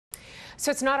So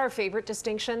it's not our favorite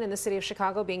distinction in the city of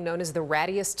Chicago, being known as the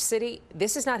rattiest city.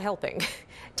 This is not helping.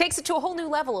 Takes it to a whole new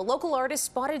level. A local artist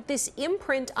spotted this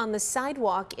imprint on the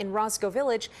sidewalk in Roscoe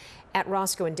Village at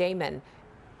Roscoe and Damon.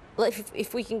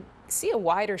 If we can see a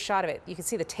wider shot of it, you can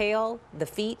see the tail, the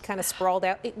feet kind of sprawled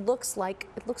out. It looks like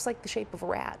the shape of a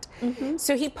rat.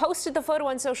 So he posted the photo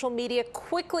on social media,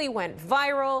 quickly went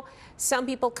viral. Some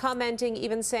people commenting,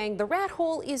 even saying the rat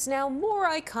hole is now more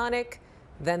iconic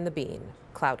than the bean.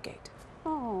 Cloudgate.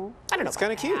 Oh, I don't know. It's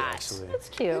kind of cute, that. actually. that's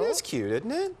cute. It is cute,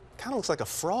 isn't it? Kind of looks like a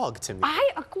frog to me.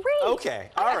 I agree. Okay,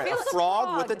 all right, feel a it's a frog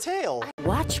frog. with a tail.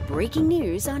 Watch breaking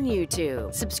news on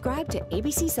YouTube. Subscribe to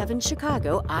ABC7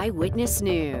 Chicago Eyewitness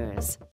News.